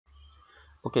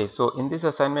Okay, so in this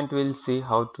assignment we'll see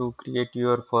how to create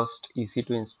your first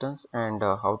EC2 instance and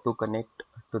how to connect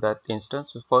to that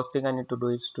instance. So first thing I need to do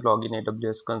is to log in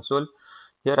AWS console.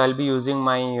 Here I'll be using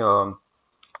my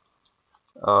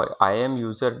IAM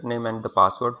username and the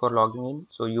password for logging in.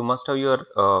 So you must have your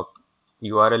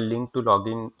URL link to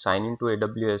login, sign into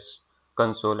AWS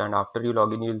console, and after you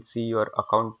log in you'll see your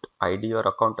account ID or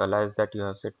account alias that you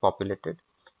have set populated.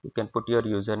 You can put your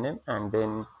username and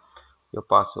then your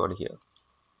password here.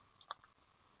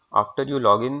 After you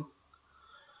log in,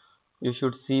 you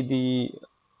should see the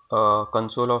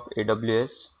console of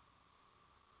AWS,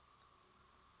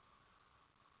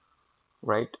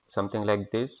 right? Something like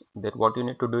this. Then what you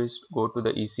need to do is go to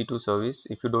the EC2 service.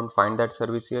 If you don't find that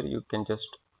service here, you can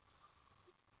just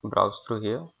browse through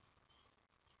here,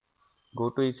 go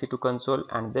to EC2 console,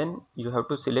 and then you have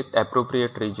to select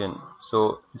appropriate region.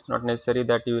 So it's not necessary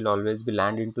that you will always be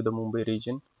land into the Mumbai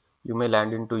region. You may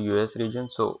land into US region.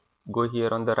 So go here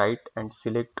on the right and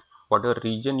select whatever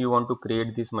region you want to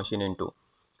create this machine into.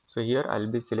 So here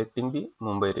I'll be selecting the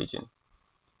Mumbai region.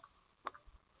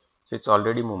 So it's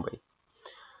already Mumbai.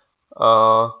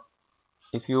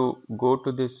 If you go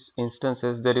to this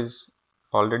instances, there is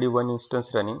already one instance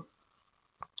running.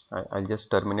 I'll just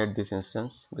terminate this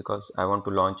instance because I want to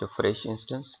launch a fresh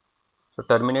instance. So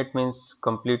terminate means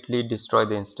completely destroy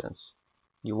the instance.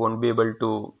 You won't be able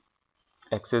to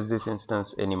access this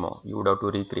instance anymore. You would have to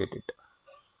recreate it.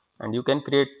 And you can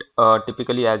create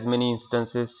typically as many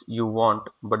instances you want,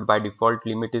 but by default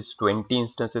limit is 20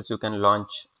 instances you can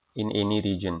launch in any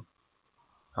region.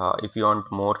 If you want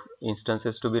more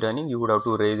instances to be running, you would have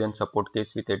to raise and support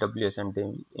case with AWS and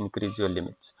then increase your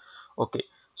limits. Okay,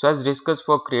 so as discussed,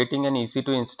 for creating an EC2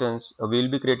 instance, we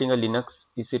will be creating a Linux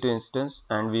EC2 instance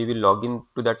and we will log in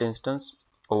to that instance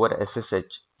over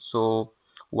SSH. So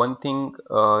one thing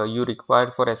you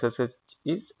require for SSH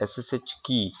is SSH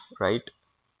key, right?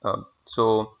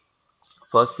 So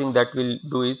first thing that we'll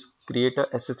do is create a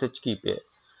SSH key pair.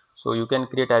 So you can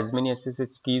create as many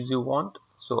SSH keys you want.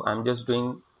 So I'm just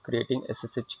doing creating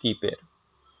SSH key pair,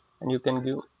 and you can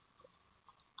give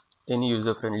any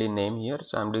user friendly name here.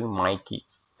 So I'm doing my key.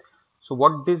 So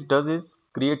what this does is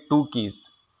create two keys,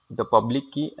 the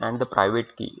public key and the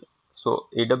private key. So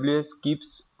AWS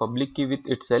keeps public key with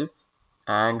itself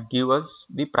and give us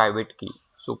the private key.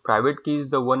 So private key is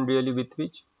the one really with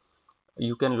which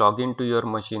you can log into your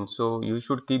machine. So you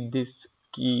should keep this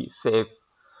key safe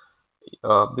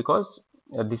because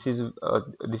this is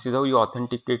how you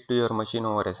authenticate to your machine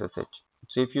over SSH.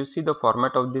 So if you see, the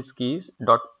format of this key is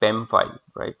 .pem file,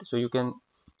 right? So you can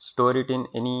store it in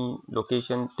any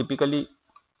location. Typically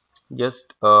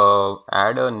just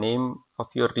add a name of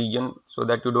your region so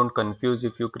that you don't confuse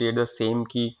if you create the same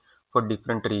key for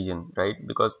different region, right?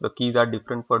 Because the keys are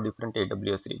different for different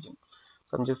AWS region.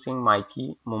 So I'm just saying my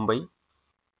key Mumbai.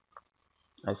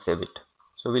 I save it.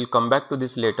 So we'll come back to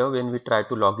this later when we try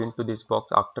to log into this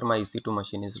box after my EC2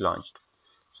 machine is launched.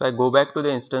 So I go back to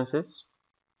the instances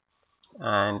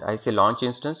and I say launch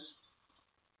instance.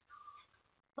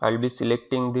 I'll be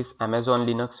selecting this Amazon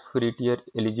Linux free tier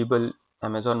eligible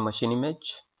Amazon machine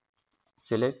image.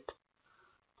 Select.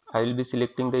 I will be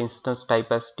selecting the instance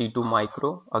type as T2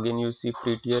 micro. Again you see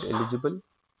free tier eligible.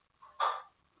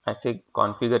 I say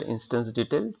configure instance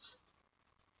details.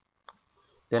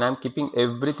 Then I'm keeping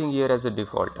everything here as a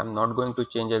default. I'm not going to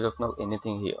change as of now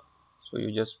anything here. So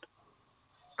you just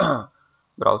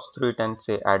browse through it and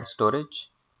say add storage.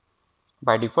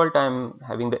 By default I'm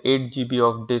having the 8 GB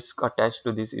of disk attached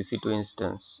to this EC2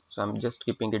 instance, so I'm just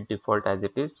keeping it default as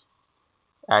it is.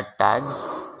 Add tags.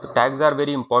 The tags are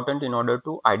very important in order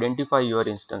to identify your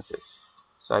instances.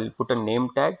 So I'll put a name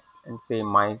tag and say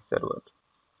my server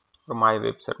or my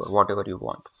web server, whatever you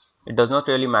want. It does not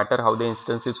really matter how the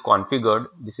instance is configured.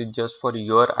 This is just for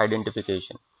your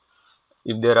identification.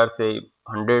 If there are say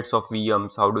hundreds of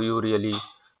VMs, how do you really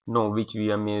know which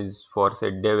VM is for say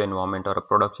dev environment or a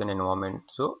production environment?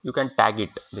 So you can tag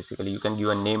it. Basically you can give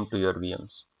a name to your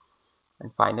VMs.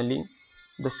 And finally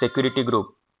the security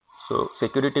group. So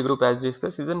security group, as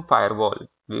discussed, is in firewall.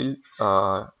 We'll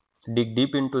dig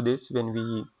deep into this when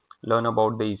we learn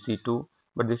about the EC2,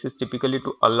 but this is typically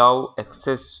to allow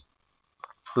access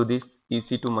to this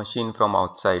EC2 machine from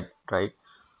outside, right?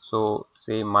 So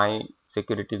say my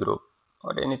security group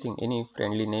or anything, any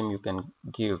friendly name you can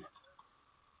give.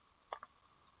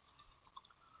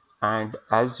 And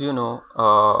as you know,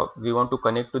 we want to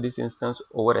connect to this instance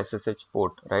over SSH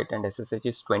port, right? And SSH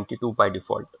is 22 by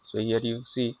default. So here you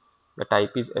see the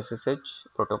type is SSH,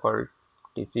 protocol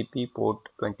TCP port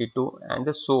 22, and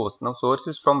the source. Now source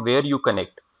is from where you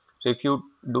connect. So if you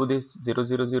do this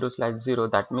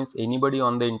 000/0, that means anybody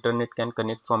on the internet can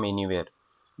connect from anywhere.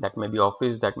 that may be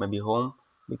office, that may be home,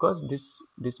 because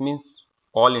this means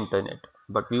all internet,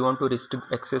 but we want to restrict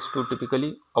access to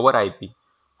typically our IP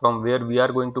from where we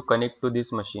are going to connect to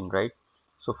this machine, right?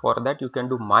 So for that you can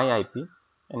do my IP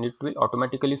and it will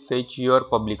automatically fetch your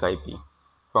public IP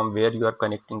from where you are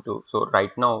connecting to. So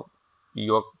right now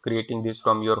you are creating this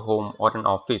from your home or an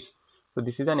office, so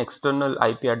this is an external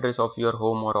IP address of your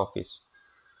home or office,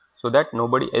 so that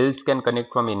nobody else can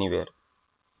connect from anywhere.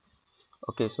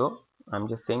 Okay, so I'm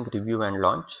just saying review and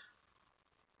launch.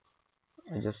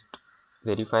 I just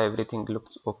verify everything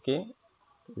looks okay.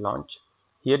 Launch.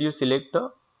 Here you select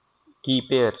the key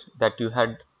pair that you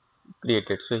had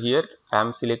created. So here I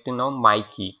am selecting now my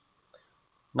key.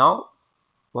 Now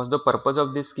what's the purpose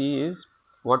of this key is,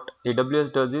 what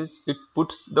AWS does is it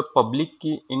puts the public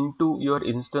key into your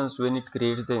instance when it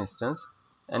creates the instance,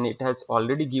 and it has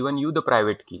already given you the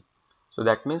private key. So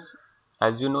that means,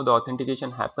 as you know, the authentication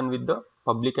happen with the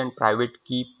public and private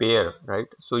key pair, right?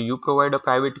 So you provide a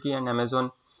private key and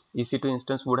Amazon EC2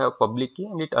 instance would have public key,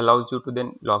 and it allows you to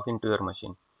then log into your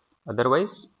machine.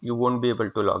 Otherwise you won't be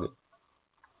able to log in.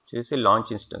 So you say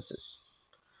launch instances.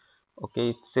 Okay,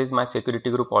 it says my security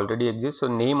group already exists, so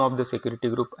name of the security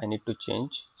group I need to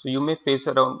change. So you may face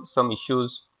around some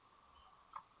issues.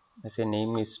 I say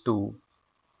name is 2,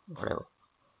 whatever.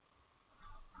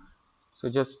 So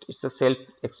just it's a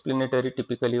self-explanatory,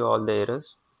 typically all the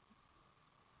errors.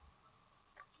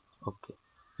 Okay,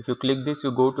 if you click this,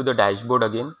 you go to the dashboard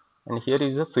again, and here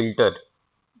is a filter.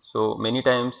 So many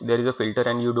times there is a filter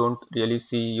and you don't really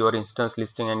see your instance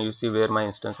listing and you see where my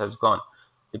instance has gone.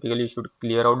 Typically you should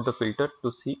clear out the filter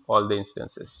to see all the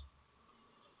instances.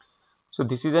 So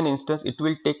this is an instance. It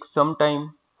will take some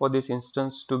time for this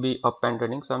instance to be up and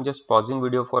running. So I'm just pausing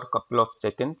video for a couple of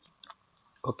seconds.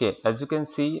 Okay, as you can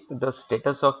see, the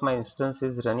status of my instance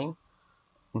is running,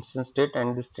 instance state,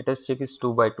 and the status check is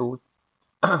 2 by 2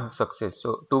 success.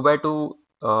 So 2 by 2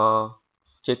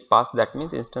 check pass, that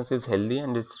means instance is healthy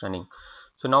and it's running.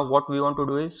 So now what we want to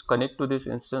do is connect to this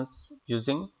instance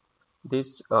using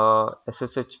this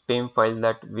SSH PEM file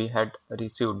that we had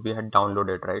received, we had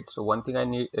downloaded, right? So one thing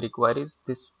I require is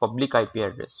this public IP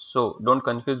address. So don't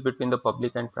confuse between the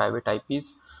public and private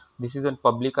IPs. This is a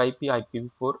public IP,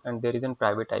 IPv4, and there is a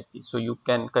private IP. So you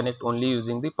can connect only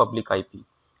using the public IP.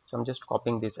 So I'm just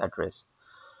copying this address.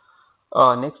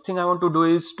 Next thing I want to do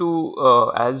is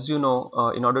to, as you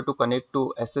know, in order to connect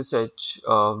to SSH,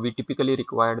 we typically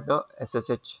require the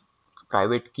SSH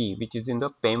private key, which is in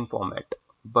the PEM format.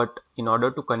 But in order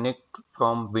to connect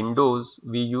from Windows,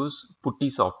 we use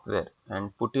Putty software,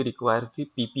 and Putty requires the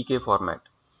PPK format,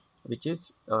 which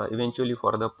is eventually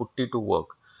for the Putty to work.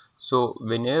 So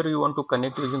whenever you want to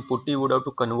connect using Putty, you would have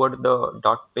to convert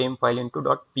the .pem file into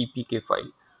 .ppk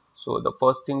file. So the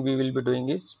first thing we will be doing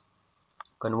is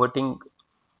converting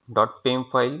 .pem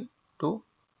file to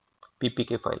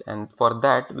ppk file, and for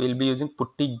that we will be using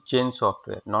Putty Gen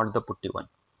software, not the Putty one.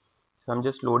 So I'm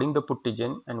just loading the Putty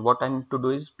Gen, and what I need to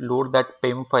do is load that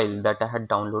PEM file that I had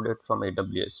downloaded from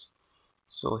AWS.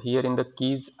 So here in the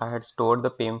keys I had stored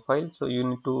the PEM file, so you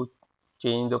need to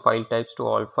change the file types to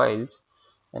all files,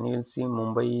 and you will see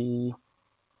Mumbai,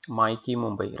 my key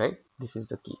Mumbai, right? This is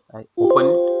the key. I open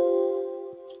it,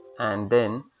 and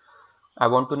then I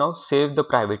want to now save the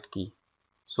private key.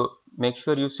 So make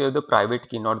sure you save the private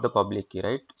key, not the public key,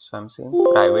 right? So I'm saying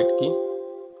private key.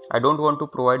 I don't want to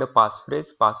provide a passphrase.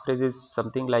 Passphrase is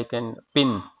something like an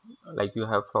PIN, like you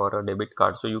have for a debit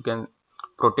card. So you can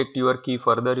protect your key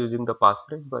further using the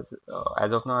passphrase, but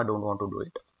as of now I don't want to do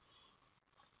it.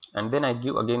 And then I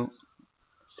give again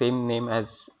same name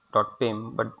as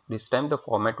 .pem, but this time the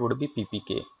format would be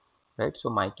ppk, right? So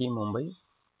my key Mumbai,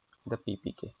 the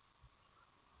ppk.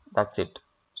 That's it.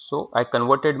 So I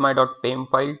converted my .pem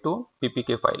file to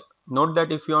ppk file. Note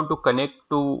that if you want to connect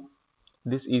to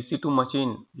this EC2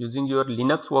 machine using your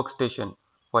Linux workstation,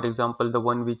 for example the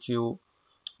one which you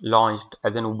launched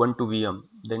as an Ubuntu VM,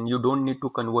 then you don't need to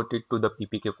convert it to the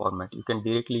ppk format. You can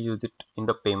directly use it in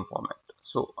the PEM format.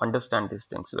 So understand these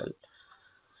things well.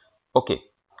 Okay,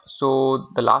 so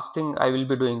the last thing I will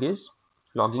be doing is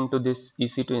logging to this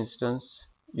EC2 instance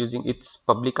using its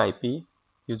public IP,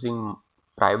 using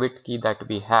private key that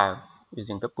we have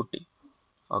using the Putty.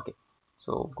 Okay,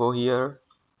 so go here,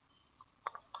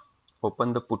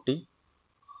 open the Putty,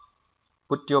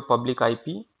 put your public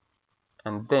IP,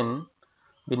 and then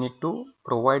we need to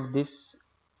provide this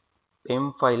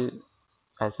PEM file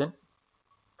as a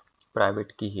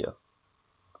private key here,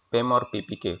 PEM or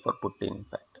ppk for Putty in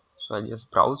fact. So I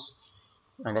just browse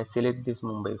and I select this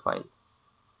Mumbai file.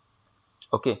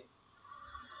 Okay,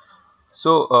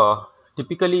 so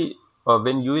typically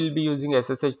when you will be using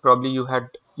SSH, probably you had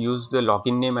used the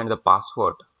login name and the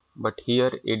password. but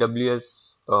here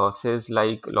AWS says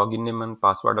like login name and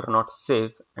password are not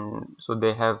safe, and so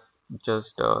they have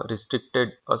just restricted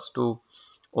us to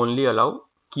only allow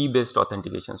key based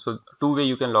authentication. So two way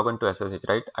you can log on to SSH,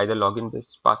 right? Either login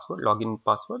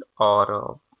password,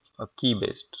 or a key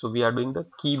based. So we are doing the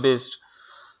key based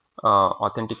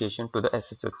authentication to the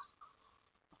SSH.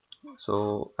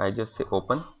 So I just say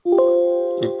open.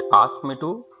 It asks me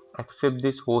to accept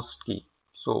this host key.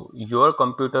 So your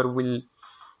computer will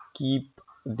keep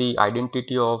the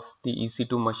identity of the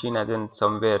EC2 machine as in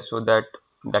somewhere, so that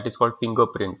is called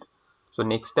fingerprint. So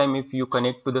next time if you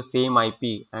connect to the same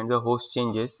IP and the host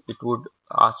changes, it would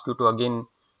ask you to again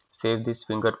save this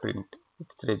fingerprint,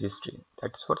 its registry.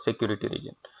 That's for security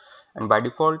reason. And by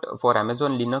default for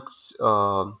Amazon Linux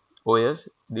OS,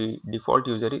 the default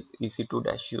user is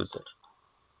EC2-user.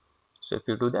 So if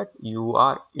you do that, you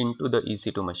are into the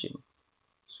EC2 machine.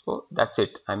 So that's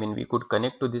it. I mean, we could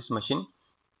connect to this machine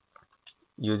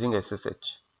using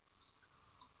SSH.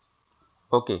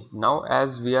 Okay, now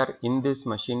as we are in this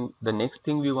machine, the next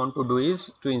thing we want to do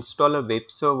is to install a web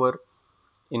server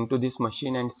into this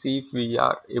machine and see if we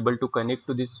are able to connect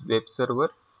to this web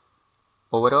server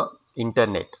over a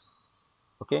internet.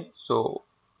 Okay, so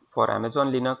for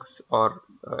Amazon Linux or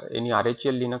any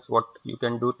RHEL Linux, what you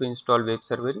can do to install web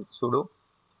server is sudo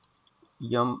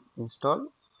yum install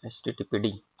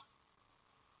httpd.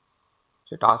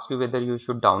 So it asks you whether you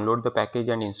should download the package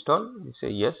and install. You say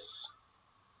yes.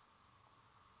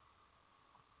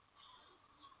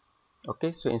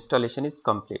 Okay, so installation is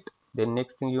complete. Then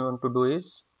next thing you want to do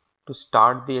is to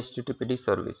start the httpd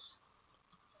service.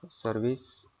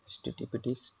 Service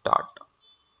httpd start.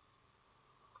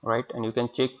 Right, and you can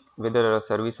check whether a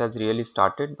service has really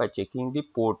started by checking the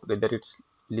port, whether it's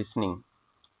listening.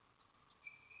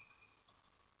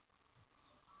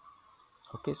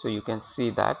 Okay, so you can see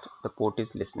that the port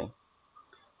is listening.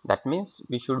 That means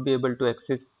we should be able to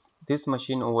access this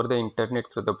machine over the internet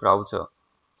through the browser.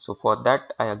 So for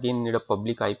that I again need a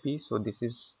public IP. So this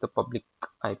is the public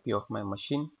IP of my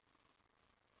machine,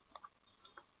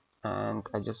 and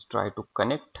I just try to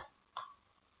connect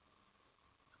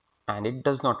and it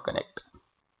does not connect.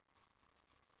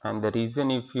 And the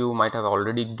reason, if you might have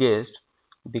already guessed,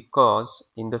 because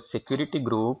in the security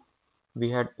group we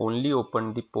had only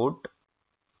opened the port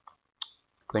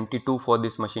 22 for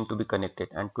this machine to be connected,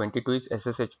 and 22 is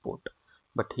SSH port.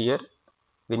 But here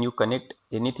when you connect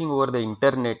anything over the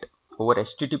internet over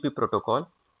HTTP protocol,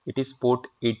 it is port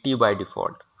 80 by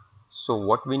default. So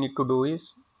what we need to do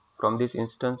is, from this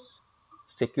instance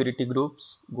security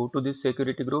groups, go to this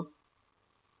security group.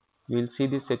 You will see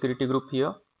this security group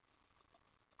here,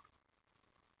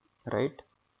 right?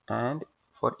 And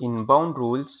for inbound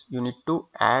rules you need to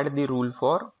add the rule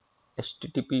for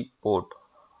HTTP port.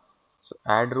 So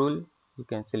add rule, you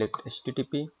can select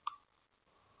HTTP,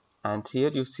 and here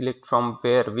you select from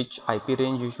where, which IP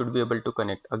range you should be able to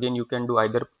connect. Again you can do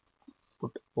either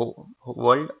put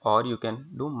world or you can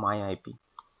do my IP.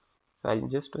 So I'm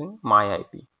just doing my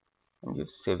IP and you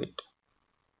save it.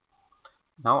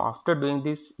 Now after doing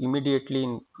this, immediately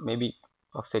in maybe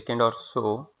a second or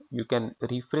so, you can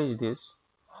refresh this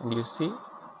and you see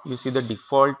the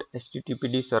default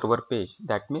HTTPD server page.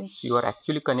 That means you are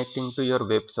actually connecting to your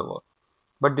web server.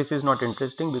 But this is not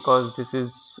interesting because this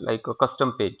is like a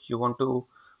custom page. You want to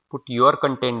put your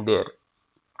content there.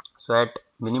 So at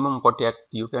minimum what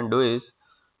you can do is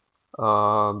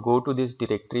go to this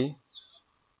directory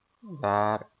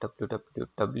where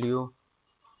www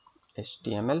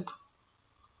html.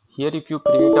 Here if you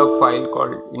create a file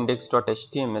called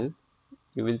index.html,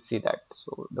 you will see that.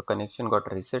 So the connection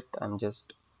got reset. I'm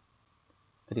just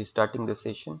restarting the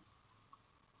session.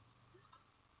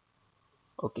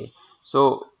 Okay,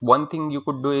 so one thing you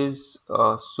could do is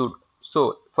sudo.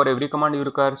 So for every command you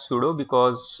require sudo,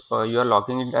 because you are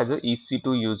logging in as a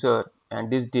EC2 user and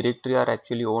this directory are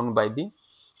actually owned by the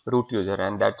root user,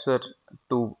 and that's where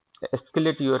to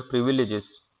escalate your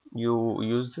privileges you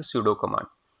use the sudo command.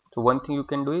 So one thing you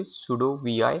can do is sudo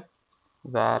vi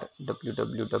where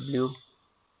www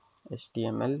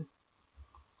html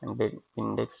and then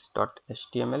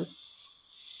index.html,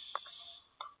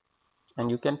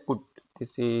 and you can put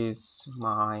this is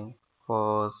my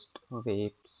first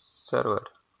web server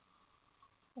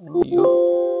and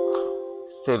you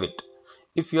save it.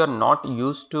 If you are not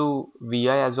used to vi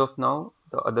as of now,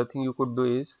 the other thing you could do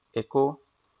is echo.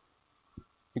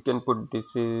 You can put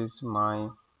this is my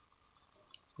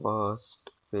first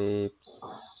web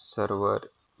server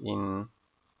in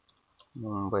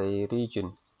Mumbai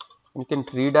region. You can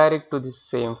redirect to this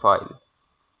same file.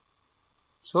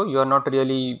 So you are not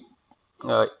really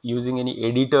using any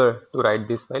editor to write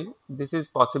this file. This is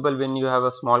possible when you have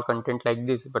a small content like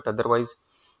this, but otherwise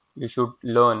you should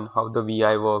learn how the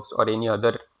vi works or any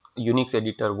other Unix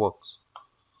editor works.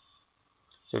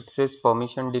 So it says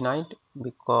permission denied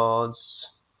because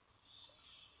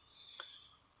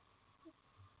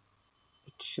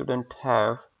it shouldn't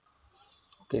have.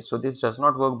 Okay, so this does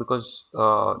not work because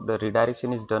the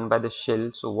redirection is done by the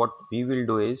shell. So what we will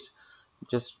do is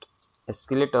just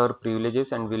escalate our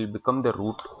privileges and will become the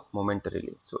root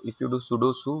momentarily. So if you do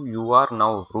sudo su, you are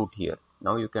now root here.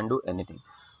 Now you can do anything.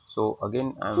 So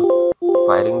again, I'm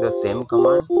firing the same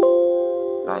command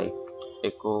like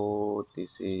echo,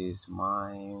 this is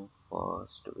my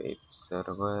first web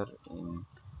server in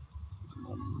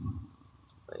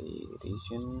Mumbai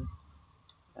region,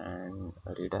 and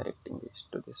redirecting this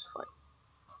to this file.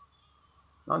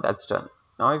 Now that's done.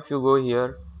 Now if you go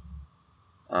here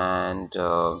and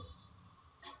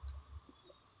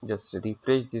just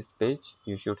refresh this page,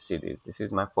 you should see this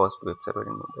is my first web server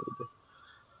in Mumbai region.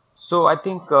 So I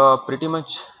think pretty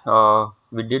much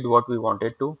we did what we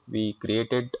wanted to. We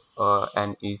created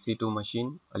an EC2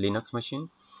 machine, a Linux machine.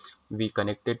 We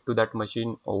connected to that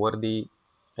machine over the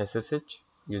SSH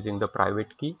using the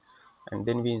private key, and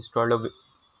then we installed a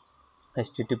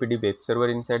HTTPD web server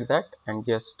inside that and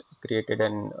just created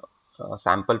an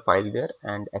sample file there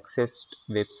and accessed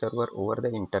web server over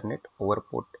the internet over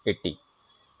port 80.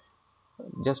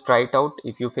 Just try it out.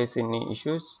 If you face any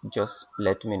issues, just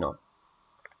let me know.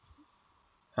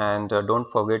 And don't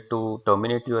forget to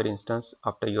terminate your instance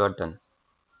after you are done.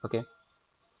 Okay,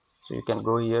 so you can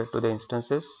go here to the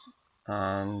instances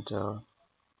and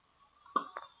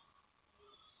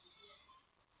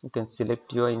you can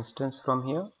select your instance from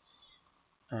here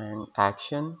and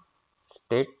action,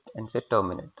 state, and say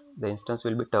terminate. The instance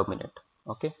will be terminate.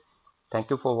 Okay, thank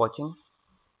you for watching.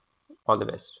 All the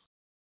best.